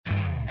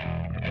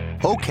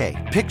Okay,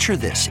 picture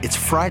this. It's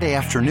Friday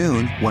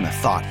afternoon when a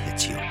thought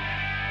hits you.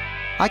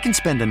 I can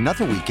spend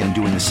another weekend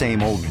doing the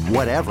same old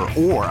whatever,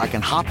 or I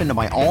can hop into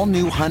my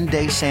all-new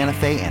Hyundai Santa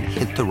Fe and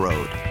hit the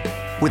road.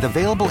 With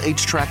available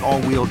H-Track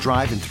all-wheel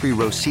drive and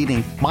 3-row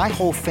seating, my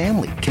whole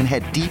family can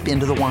head deep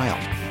into the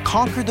wild.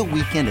 Conquer the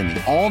weekend in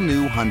the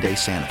all-new Hyundai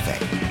Santa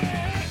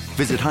Fe.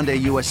 Visit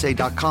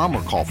HyundaiUSA.com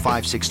or call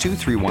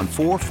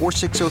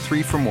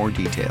 562-314-4603 for more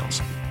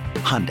details.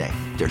 Hyundai,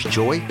 there's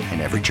joy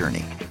in every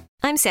journey.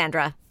 I'm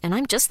Sandra, and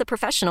I'm just the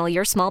professional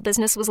your small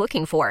business was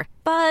looking for.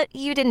 But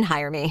you didn't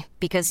hire me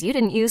because you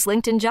didn't use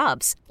LinkedIn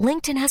Jobs.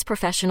 LinkedIn has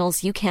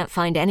professionals you can't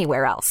find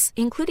anywhere else,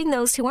 including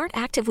those who aren't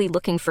actively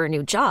looking for a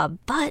new job,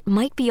 but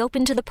might be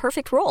open to the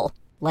perfect role,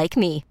 like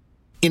me.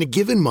 In a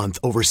given month,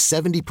 over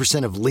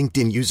 70% of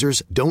LinkedIn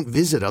users don't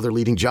visit other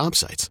leading job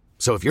sites.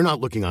 So if you're not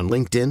looking on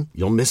LinkedIn,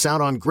 you'll miss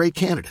out on great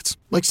candidates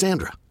like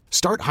Sandra.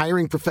 Start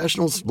hiring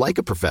professionals like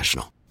a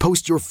professional.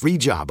 Post your free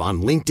job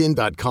on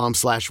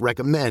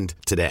linkedin.com/recommend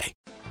today.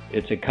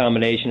 It's a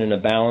combination and a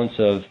balance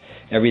of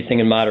everything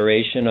in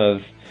moderation,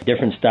 of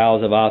different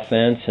styles of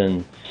offense,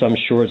 and some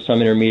short,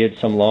 some intermediate,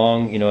 some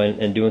long,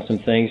 and doing some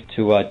things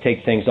to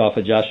take things off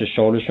of Josh's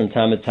shoulders from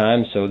time to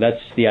time. So that's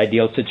the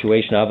ideal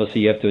situation. Obviously,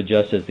 you have to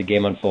adjust as the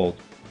game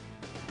unfolds.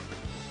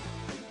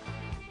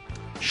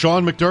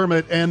 Sean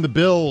McDermott and the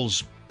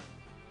Bills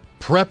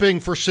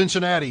prepping for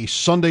Cincinnati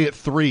Sunday at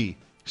 3,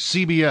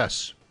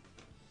 CBS.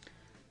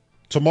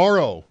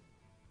 Tomorrow,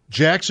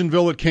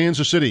 Jacksonville at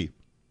Kansas City.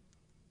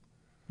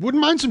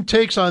 Wouldn't mind some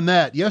takes on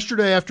that.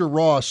 Yesterday after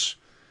Ross,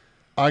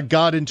 I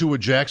got into a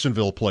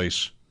Jacksonville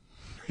place.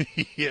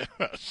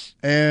 Yes.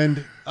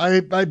 And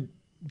I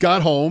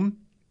got home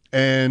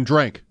and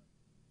drank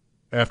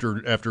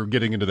after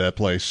getting into that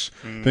place,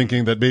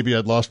 thinking that maybe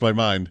I'd lost my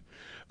mind.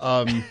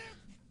 I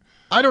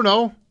don't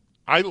know.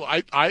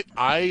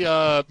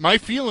 My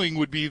feeling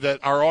would be that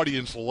our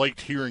audience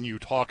liked hearing you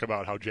talk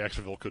about how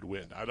Jacksonville could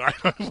win.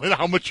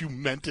 How much you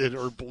meant it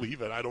or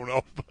believe it, I don't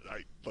know. But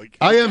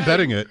I am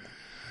betting it.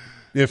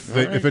 If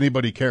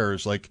anybody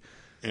cares,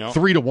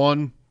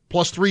 3-1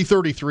 plus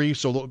 333,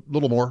 so a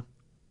little more.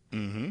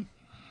 Mm-hmm.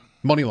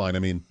 Money line, I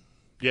mean.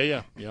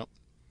 Yeah.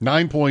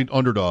 9-point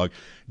underdog.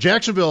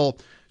 Jacksonville.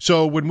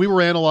 So when we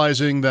were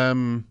analyzing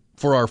them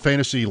for our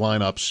fantasy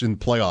lineups in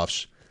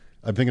playoffs,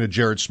 I'm thinking of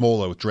Jared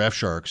Smola with Draft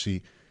Sharks.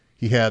 He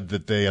had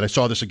that they, and I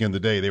saw this again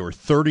today, they were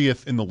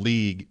 30th in the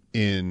league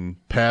in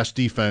pass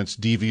defense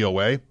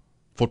DVOA,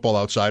 Football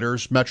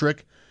Outsiders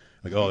metric.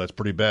 That's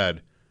pretty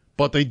bad.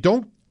 But they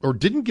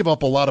didn't give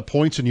up a lot of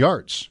points and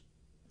yards.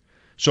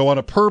 So on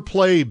a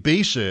per-play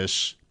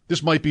basis,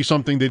 this might be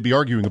something they'd be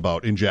arguing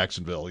about in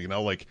Jacksonville,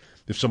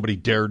 if somebody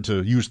dared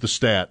to use the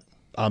stat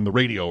on the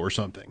radio or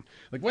something.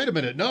 Wait a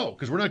minute, no,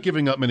 because we're not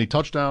giving up many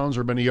touchdowns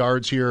or many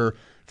yards here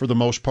for the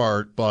most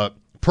part, but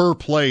per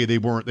play, they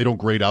don't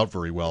grade out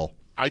very well.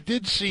 I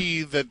did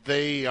see that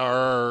they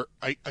are,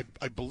 I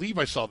believe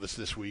I saw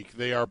this week,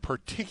 they are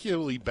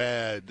particularly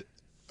bad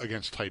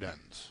against tight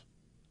ends.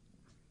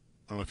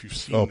 I don't know if you've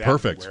seen that.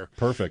 Perfect. Anywhere,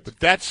 perfect.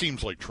 But that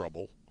seems like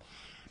trouble.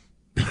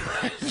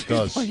 It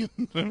does.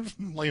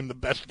 Laying the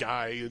best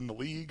guy in the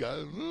league.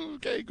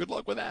 Okay, good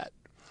luck with that.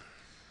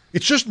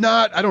 It's just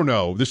not, I don't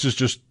know, this is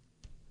just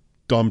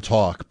dumb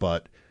talk,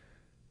 but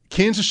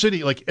Kansas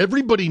City,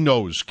 everybody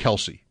knows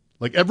Kelsey.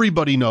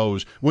 Everybody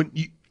knows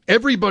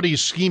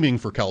everybody's scheming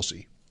for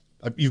Kelsey.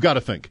 You've got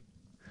to think.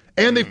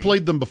 And they've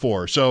played them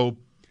before. So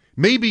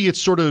maybe it's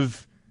sort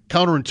of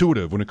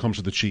counterintuitive when it comes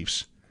to the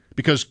Chiefs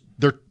because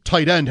their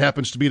tight end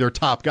happens to be their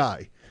top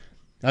guy.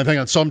 I think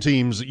on some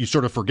teams you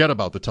sort of forget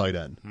about the tight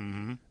end.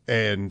 Mm-hmm.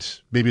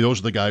 And maybe those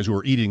are the guys who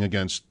are eating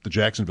against the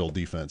Jacksonville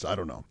defense. I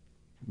don't know.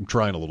 I'm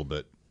trying a little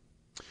bit.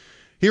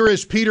 Here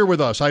is Peter with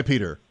us. Hi,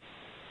 Peter.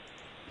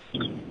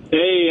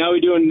 Hey, how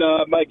we doing,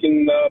 Mike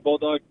and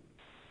Bulldog?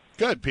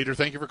 Good, Peter.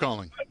 Thank you for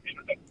calling.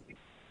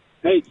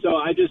 Hey, so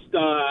I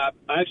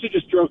actually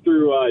just drove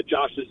through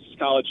Josh's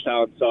college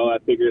town, so I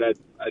figured I'd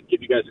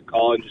give you guys a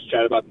call and just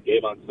chat about the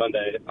game on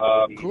Sunday.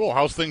 Cool.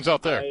 How's things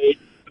out there?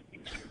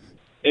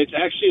 It's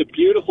actually a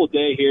beautiful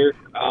day here.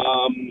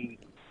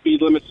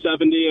 Speed limit's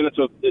 70, and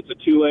it's a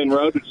 2-lane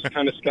road, which is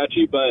kind of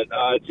sketchy, but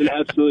it's an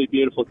absolutely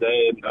beautiful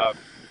day. And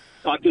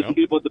talked to some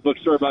people at the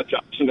bookstore about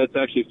Josh, and it's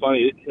actually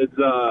funny.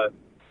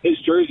 His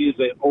jersey is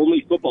the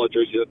only football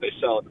jersey that they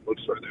sell at the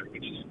bookstore there,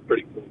 which is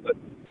pretty cool. But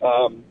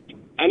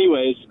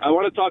anyways, I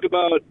want to talk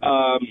about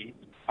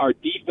our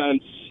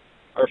defense,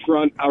 our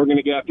front, how we're going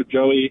to get after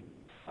Joey.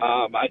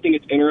 I think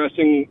it's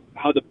interesting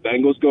how the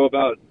Bengals go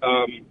about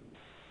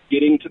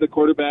getting to the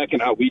quarterback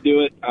and how we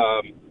do it.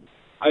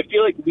 I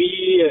feel like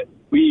we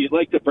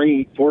like to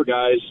bring four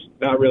guys,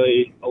 not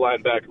really a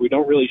linebacker. We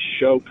don't really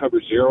show cover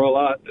zero a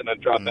lot and then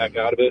drop back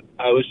out of it.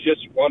 I was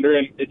just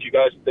wondering if you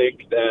guys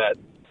think that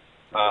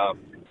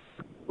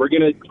we're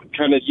going to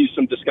kind of use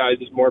some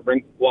disguises more,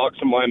 walk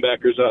some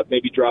linebackers up,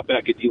 maybe drop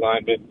back a D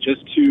lineman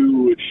just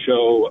to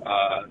show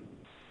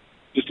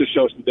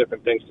some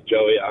different things to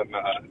Joey on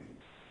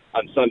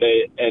on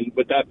Sunday. And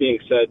with that being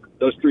said,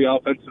 those three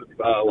offensive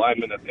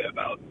linemen that they have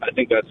out, I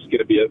think that's going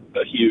to be a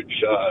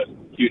huge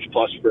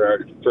plus for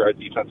our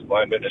defensive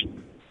linemen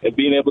and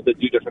being able to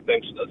do different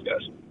things to those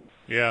guys.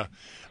 Yeah.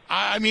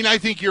 I mean, I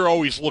think you're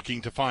always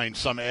looking to find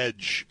some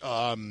edge,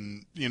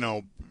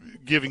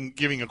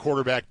 giving a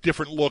quarterback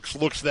different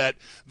looks that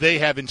they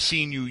haven't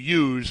seen you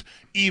use,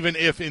 even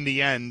if in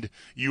the end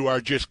you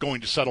are just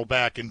going to settle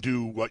back and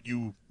do what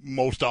you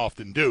most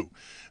often do.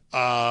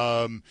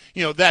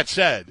 That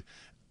said,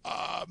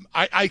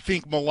 I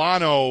think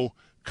Milano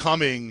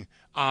coming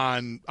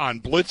on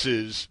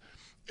blitzes,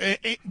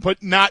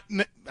 but not.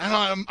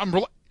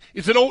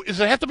 Does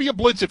it have to be a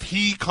blitz if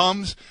he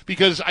comes?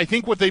 Because I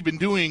think what they've been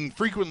doing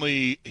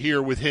frequently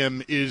here with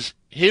him is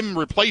him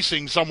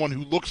replacing someone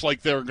who looks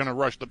like they're going to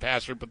rush the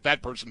passer, but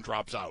that person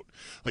drops out,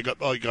 like a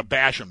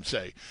Basham,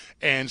 say.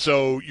 And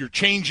so you're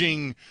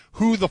changing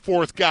who the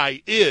fourth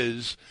guy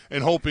is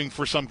and hoping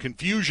for some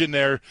confusion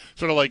there.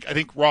 Sort of like I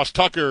think Ross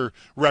Tucker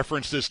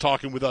referenced this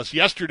talking with us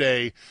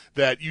yesterday,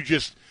 that you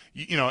just,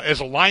 as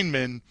a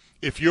lineman,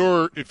 if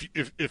you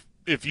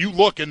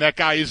look and that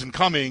guy isn't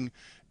coming,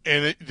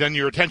 and then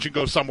your attention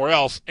goes somewhere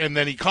else, and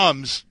then he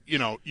comes, you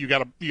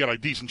got a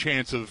decent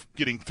chance of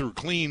getting through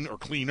clean or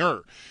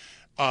cleaner.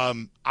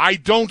 I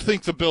don't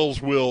think the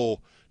Bills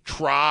will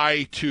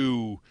try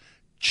to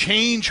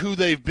change who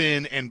they've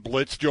been and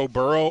blitz Joe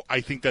Burrow.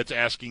 I think that's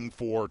asking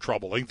for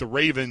trouble. I think the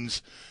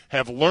Ravens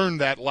have learned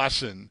that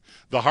lesson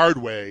the hard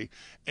way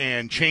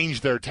and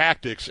changed their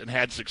tactics and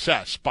had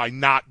success by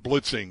not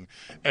blitzing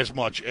as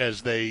much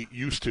as they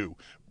used to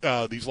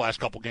these last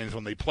couple games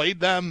when they played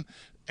them.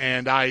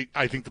 And I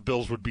think the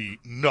Bills would be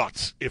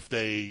nuts if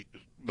they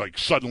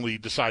suddenly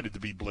decided to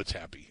be blitz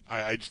happy.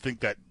 I just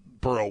think that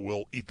Burrow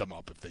will eat them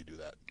up if they do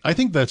that. I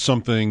think that's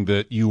something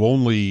that you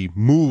only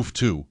move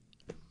to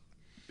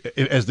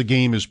as the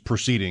game is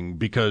proceeding,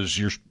 because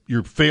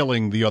you're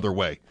failing the other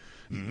way.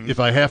 Mm-hmm. If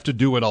I have to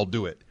do it, I'll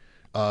do it.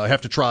 I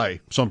have to try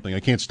something.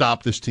 I can't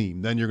stop this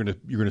team. Then you're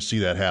gonna see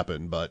that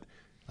happen. But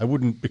I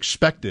wouldn't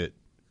expect it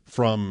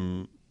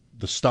from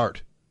the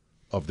start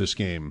of this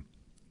game.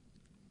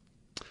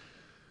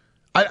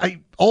 I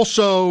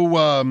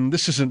also,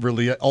 this isn't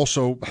really,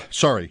 also,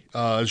 sorry,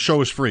 the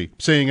show is free,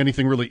 saying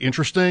anything really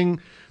interesting,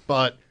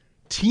 but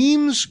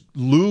teams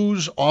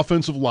lose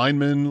offensive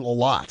linemen a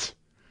lot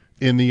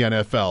in the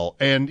NFL.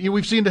 And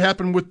we've seen it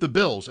happen with the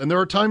Bills. And there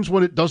are times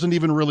when it doesn't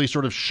even really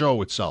sort of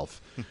show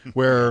itself,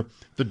 where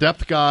the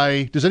depth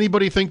guy, does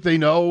anybody think they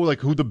know whether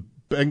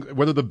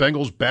the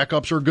Bengals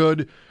backups are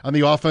good on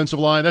the offensive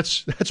line?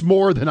 That's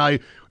more than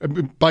I,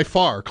 by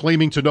far,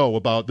 claiming to know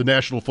about the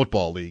National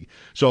Football League.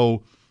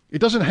 So it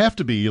doesn't have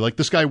to be like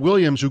this guy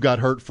Williams, who got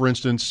hurt, for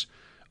instance,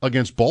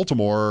 against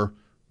Baltimore.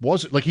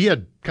 He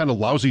had kind of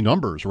lousy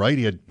numbers, right?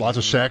 He had lots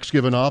of sacks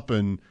given up,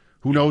 and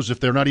who knows if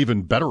they're not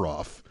even better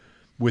off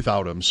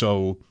without him.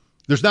 So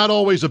there's not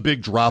always a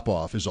big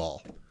drop-off is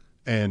all.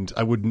 And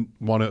I wouldn't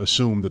want to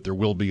assume that there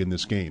will be in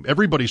this game.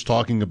 Everybody's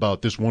talking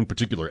about this one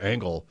particular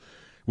angle,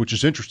 which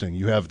is interesting.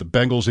 You have the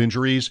Bengals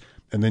injuries,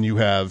 and then you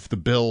have the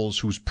Bills,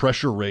 whose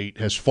pressure rate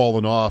has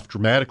fallen off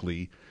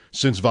dramatically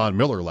since Von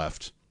Miller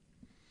left.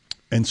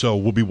 And so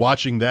we'll be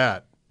watching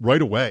that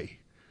right away.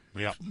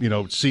 Yeah.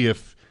 See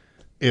if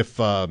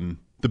the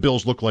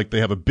Bills look like they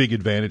have a big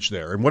advantage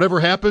there. And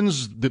whatever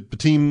happens, the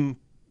team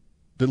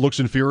that looks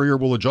inferior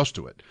will adjust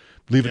to it.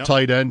 Leave a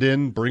tight end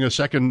in, bring a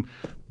second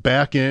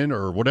back in,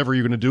 or whatever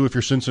you're going to do if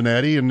you're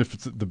Cincinnati. And if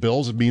it's the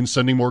Bills, it means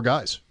sending more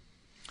guys.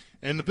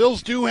 And the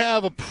Bills do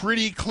have a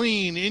pretty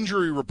clean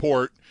injury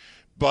report,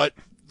 but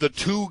the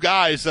two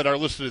guys that are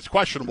listed as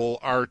questionable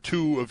are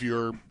two of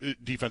your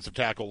defensive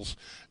tackles.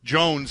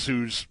 Jones,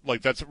 who's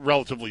that's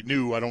relatively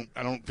new. I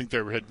don't think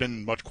there had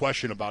been much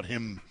question about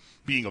him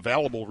being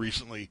available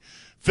recently.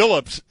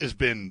 Phillips has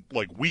been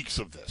weeks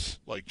of this,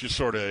 just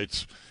sort of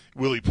it's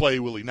will he play,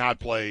 will he not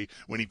play?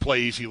 When he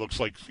plays, he looks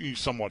like he's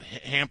somewhat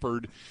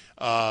hampered.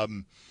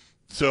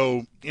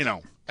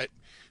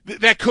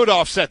 That could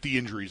offset the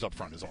injuries up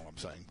front is all I'm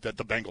saying, that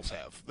the Bengals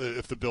have.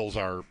 If the Bills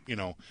are,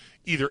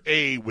 either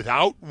A,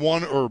 without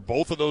one or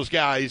both of those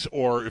guys,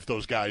 or if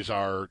those guys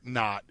are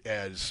not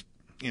as,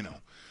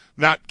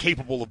 not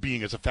capable of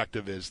being as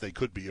effective as they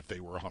could be if they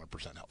were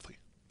 100% healthy.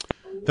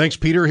 Thanks,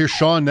 Peter. Here's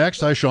Sean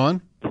next. Hi,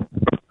 Sean.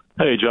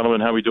 Hey,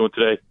 gentlemen. How are we doing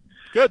today?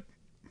 Good.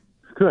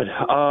 Good.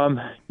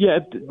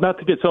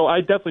 So I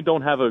definitely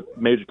don't have a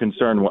major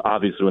concern,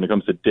 obviously, when it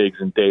comes to Diggs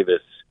and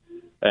Davis.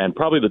 And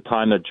probably the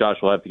time that Josh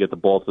will have to get the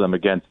ball to them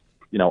against,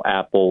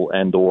 Apple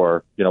and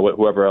or,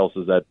 whoever else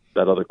is that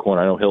other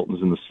corner. I know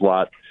Hilton's in the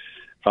slot.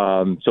 So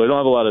I don't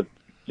have a lot of,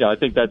 I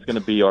think that's going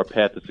to be our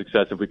path to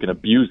success if we can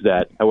abuse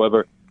that.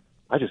 However,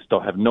 I just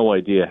have no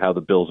idea how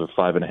the Bills are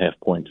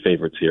 5.5-point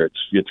favorites here.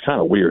 It's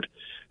kind of weird.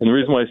 And the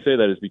reason why I say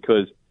that is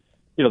because,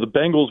 the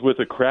Bengals with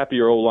a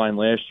crappier O-line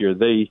last year,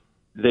 they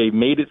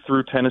made it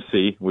through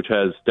Tennessee, which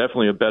has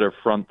definitely a better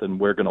front than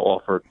we're going to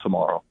offer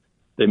tomorrow.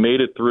 They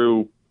made it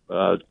through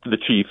the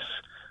Chiefs,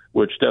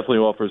 which definitely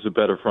offers a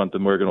better front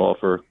than we're going to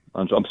offer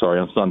on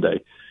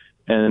Sunday.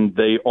 and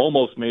they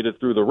almost made it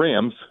through the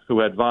Rams, who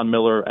had Von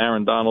Miller,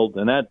 Aaron Donald,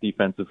 and that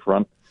defensive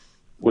front,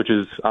 which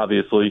is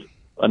obviously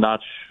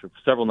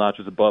several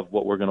notches above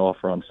what we're going to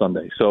offer on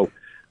Sunday. So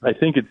I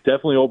think it's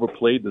definitely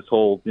overplayed, this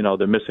whole,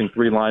 they're missing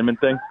 3 linemen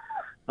thing.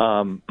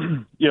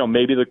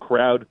 Maybe the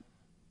crowd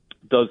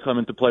does come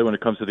into play when it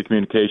comes to the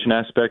communication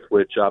aspect,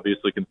 which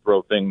obviously can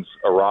throw things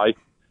awry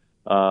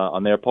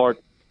on their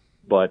part.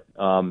 But,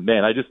 I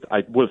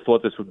would have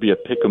thought this would be a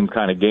pick'em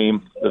kind of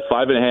game. The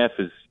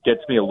 5.5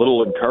 gets me a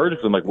little encouraged.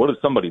 I'm like, what does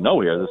somebody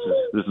know here?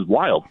 This is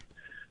wild.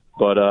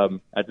 But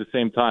at the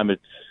same time,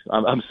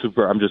 I'm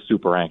just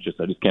super anxious.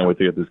 I just can't wait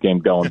to get this game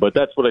going. But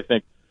that's what I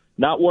think.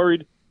 Not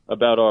worried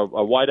about our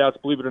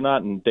wideouts, believe it or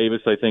not. And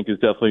Davis, I think, is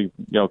definitely,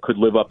 could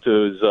live up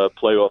to his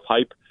playoff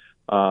hype.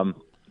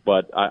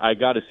 But I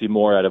got to see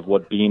more out of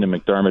what Bean and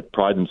McDermott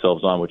pride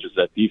themselves on, which is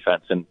that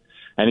defense. And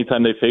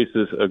anytime they face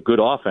a good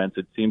offense,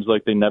 it seems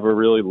like they never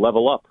really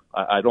level up.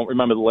 I don't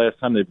remember the last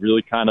time they've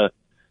really kind of,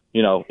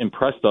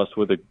 impressed us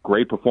with a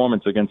great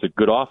performance against a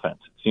good offense.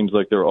 It seems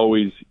like they're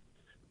always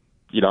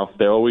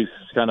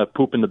kind of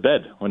pooping the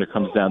bed when it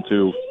comes down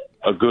to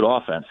a good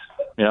offense,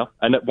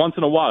 And once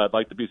in a while, I'd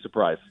like to be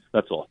surprised.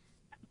 That's all.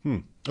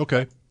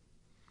 Okay.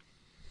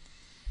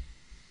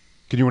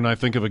 Can you and I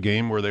think of a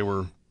game where they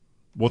were,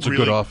 what's a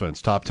good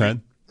offense? Top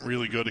 10?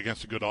 Really good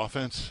against a good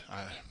offense?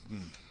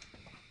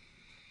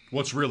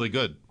 What's really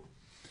good?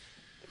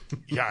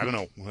 Yeah, I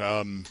don't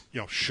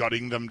know.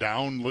 Shutting them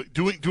down,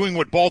 doing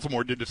what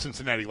Baltimore did to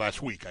Cincinnati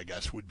last week, I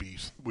guess would be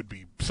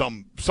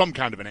some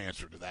kind of an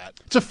answer to that.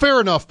 It's a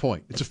fair enough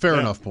point.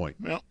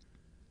 Yeah.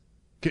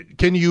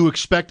 Can you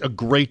expect a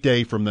great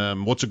day from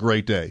them? What's a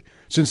great day?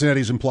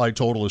 Cincinnati's implied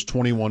total is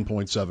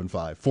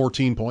 21.75,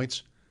 14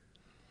 points.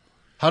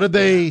 How did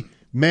they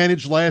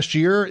manage last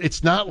year?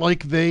 It's not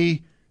like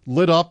they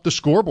lit up the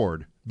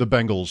scoreboard, the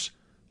Bengals,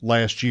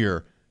 last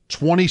year.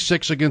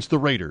 26 against the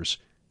Raiders.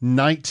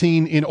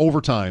 19 in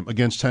overtime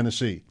against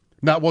Tennessee.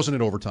 That wasn't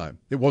in overtime.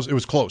 It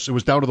was close. It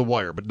was down to the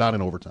wire, but not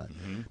in overtime.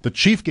 Mm-hmm. The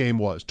Chief game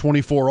was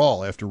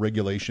 24-all after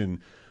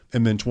regulation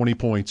and then 20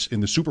 points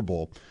in the Super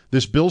Bowl.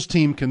 This Bills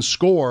team can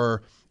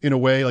score in a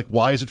way, like,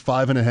 why is it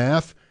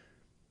 5.5?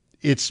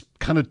 It's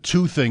kind of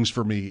two things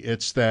for me.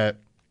 It's that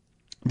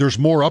there's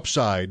more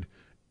upside,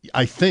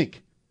 I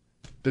think,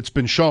 that's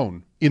been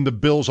shown in the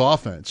Bills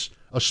offense,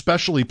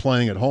 especially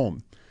playing at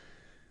home.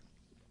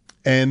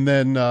 And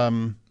then,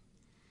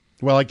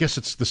 I guess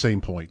it's the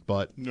same point,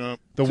 but no.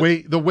 the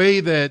way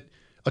that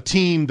a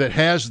team that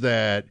has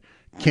that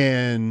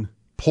can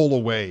pull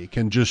away,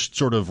 can just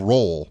sort of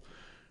roll.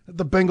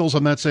 The Bengals,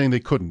 I'm not saying they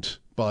couldn't,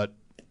 but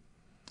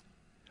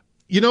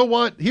you know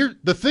what? Here,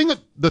 the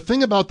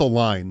thing about the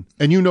line,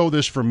 and you know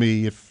this from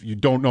me if you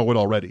don't know it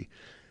already.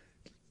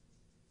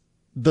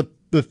 The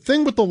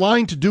thing with the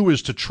line to do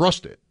is to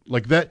trust it.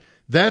 Like that.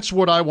 That's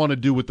what I want to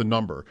do with the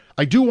number.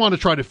 I do want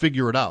to try to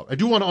figure it out. I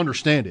do want to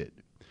understand it.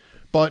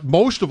 But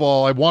most of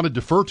all, I want to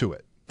defer to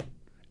it.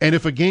 And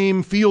if a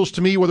game feels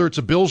to me, whether it's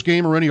a Bills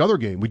game or any other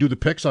game, we do the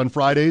picks on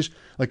Fridays,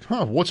 like,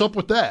 what's up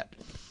with that?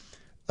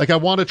 Like, I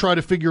want to try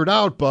to figure it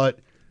out, but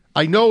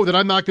I know that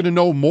I'm not going to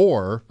know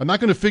more. I'm not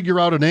going to figure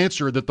out an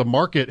answer that the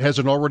market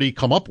hasn't already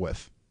come up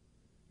with.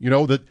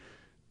 That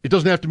it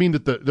doesn't have to mean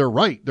that they're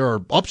right. There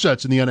are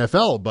upsets in the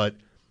NFL, but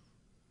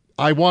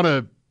I want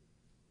to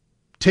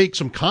take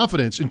some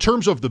confidence in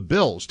terms of the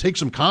Bills, take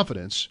some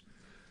confidence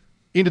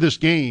into this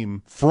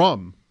game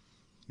from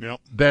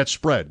that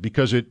spread,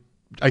 because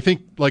I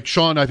think, like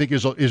Sean,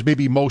 is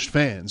maybe most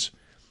fans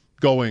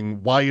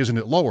going, why isn't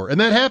it lower?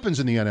 And that happens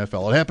in the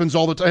NFL. It happens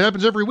all the time. It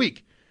happens every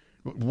week.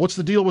 What's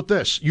the deal with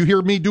this? You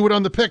hear me do it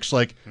on the picks.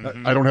 Like,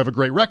 I don't have a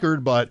great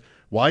record, but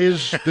why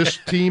is this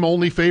team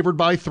only favored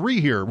by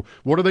 3 here?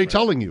 What are they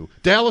telling you?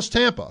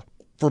 Dallas-Tampa,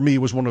 for me,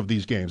 was one of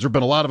these games. There have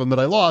been a lot of them that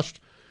I lost.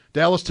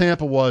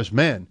 Dallas-Tampa was,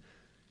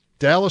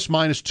 Dallas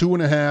minus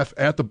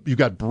 2.5 you've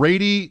got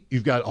Brady,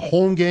 you've got a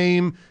home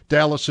game.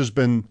 Dallas has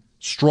been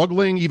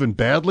struggling even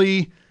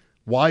badly.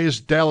 Why is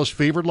Dallas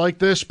favored like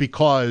this?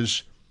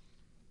 Because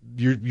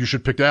you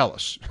should pick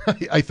Dallas,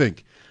 I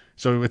think.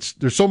 So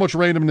there's so much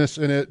randomness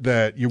in it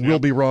that you will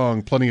be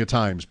wrong plenty of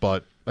times,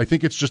 but I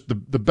think it's just the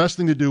best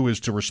thing to do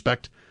is to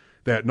respect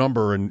that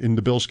number, and in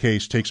the Bills'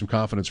 case, take some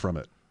confidence from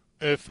it.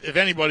 If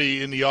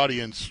anybody in the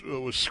audience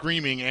was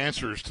screaming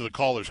answers to the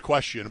caller's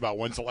question about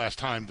when's the last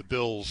time the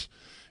Bills'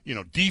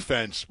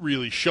 defense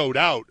really showed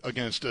out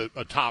against a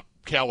top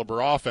caliber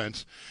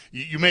offense,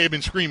 you may have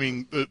been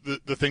screaming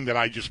the thing that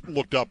I just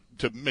looked up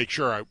to make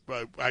sure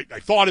I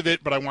thought of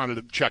it, but I wanted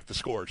to check the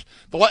scores.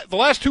 The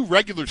last 2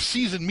 regular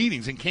season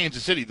meetings in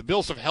Kansas City, the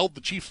Bills have held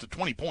the Chiefs to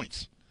 20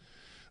 points.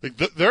 Like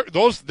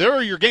there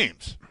are your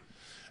games.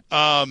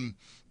 That's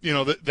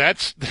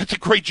a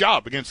great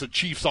job against the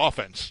Chiefs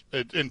offense.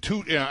 And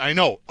I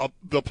know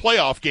the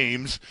playoff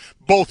games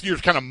both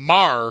years kind of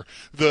mar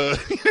the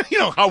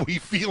how we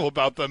feel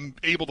about them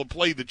able to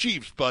play the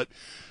Chiefs, but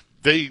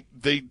they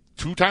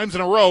 2 times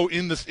in a row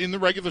in the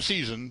regular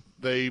season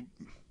they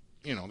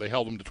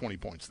held them to 20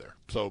 points there.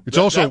 So it's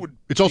also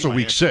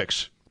week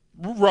 6.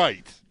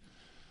 Right.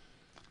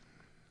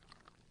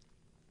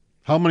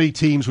 How many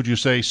teams would you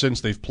say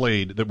since they've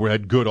played that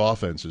had good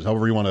offenses?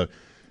 However you want to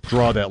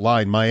draw that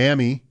line.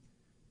 Miami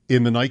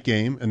in the night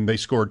game, and they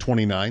scored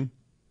 29.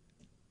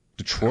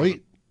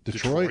 Detroit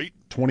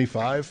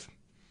 25.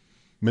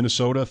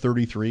 Minnesota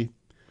 33.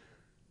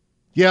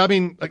 Yeah, I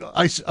mean,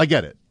 I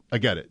get it. I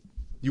get it.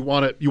 You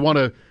want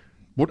to.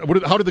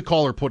 How did the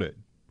caller put it?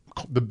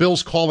 The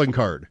Bills' calling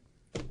card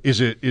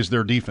is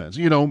their defense.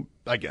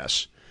 I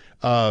guess.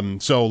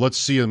 So let's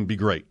see them be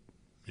great.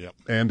 Yep.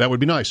 And that would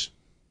be nice.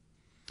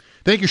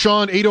 Thank you,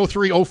 Sean.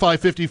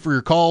 803-0550 for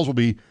your calls. We'll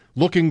be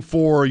looking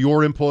for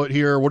your input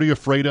here. What are you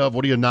afraid of?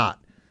 What are you not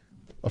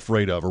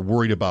afraid of or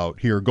worried about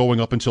here going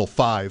up until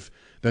 5?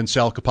 Then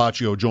Sal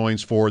Capaccio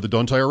joins for the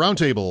Dunn Tire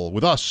Roundtable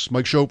with us,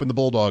 Mike Schopp and the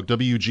Bulldog,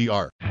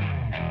 WGR.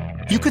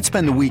 You could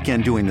spend the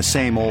weekend doing the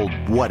same old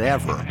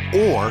whatever,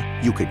 or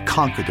you could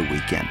conquer the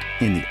weekend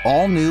in the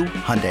all-new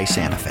Hyundai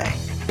Santa Fe.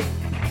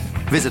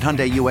 Visit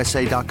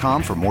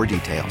HyundaiUSA.com for more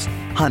details.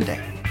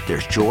 Hyundai,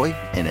 there's joy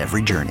in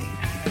every journey.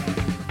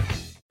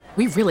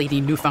 We really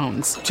need new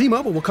phones.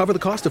 T-Mobile will cover the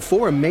cost of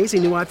 4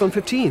 amazing new iPhone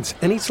 15s,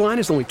 and each line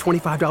is only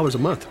 $25 a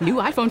month. New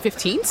iPhone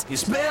 15s?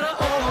 It's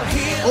better over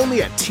here.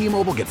 Only at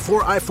T-Mobile, get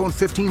 4 iPhone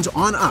 15s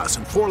on us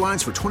and 4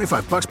 lines for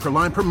 $25 per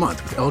line per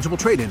month with eligible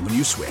trade-in when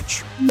you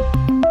switch.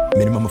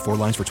 Minimum of 4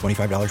 lines for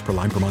 $25 per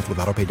line per month with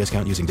autopay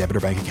discount using debit or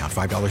bank account.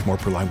 $5 more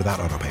per line without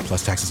autopay,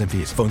 plus taxes and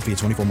fees. Phone fee at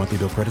 24 monthly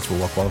bill credits for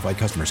well-qualified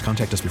customers.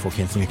 Contact us before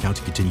canceling account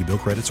to continue bill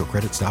credits or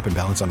credit stop and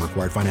balance on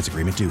required finance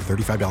agreement due.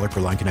 $35 per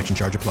line connection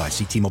charge applies.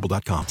 See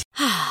T-Mobile.com.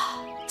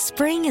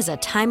 Spring is a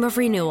time of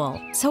renewal,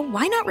 so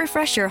why not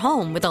refresh your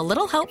home with a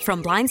little help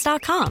from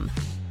Blinds.com?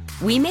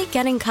 We make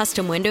getting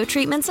custom window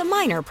treatments a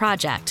minor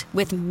project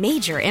with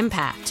major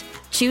impact.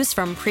 Choose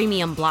from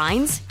premium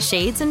blinds,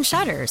 shades, and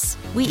shutters.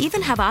 We even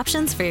have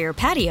options for your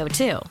patio,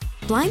 too.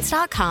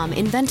 Blinds.com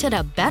invented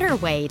a better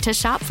way to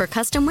shop for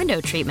custom window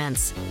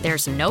treatments.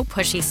 There's no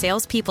pushy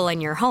salespeople in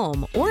your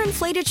home or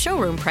inflated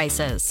showroom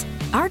prices.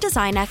 Our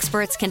design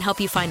experts can help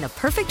you find the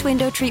perfect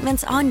window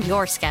treatments on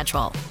your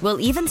schedule. We'll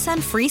even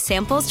send free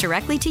samples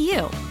directly to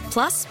you.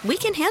 Plus, we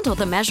can handle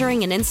the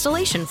measuring and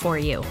installation for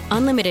you.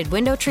 Unlimited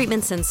window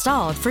treatments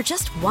installed for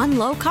just one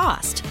low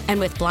cost. And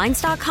with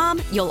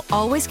Blinds.com, you'll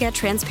always get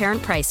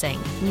transparent pricing.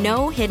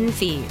 No hidden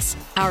fees.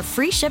 Our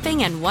free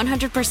shipping and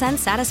 100%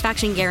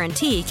 satisfaction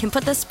guarantee can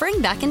put the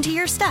spring back into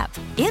your step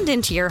and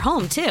into your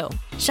home, too.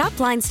 Shop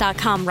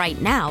Blinds.com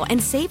right now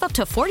and save up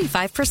to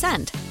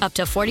 45%. Up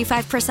to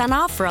 45%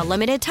 off for a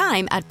limited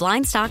time at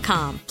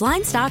Blinds.com.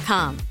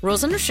 Blinds.com.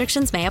 Rules and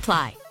restrictions may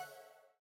apply.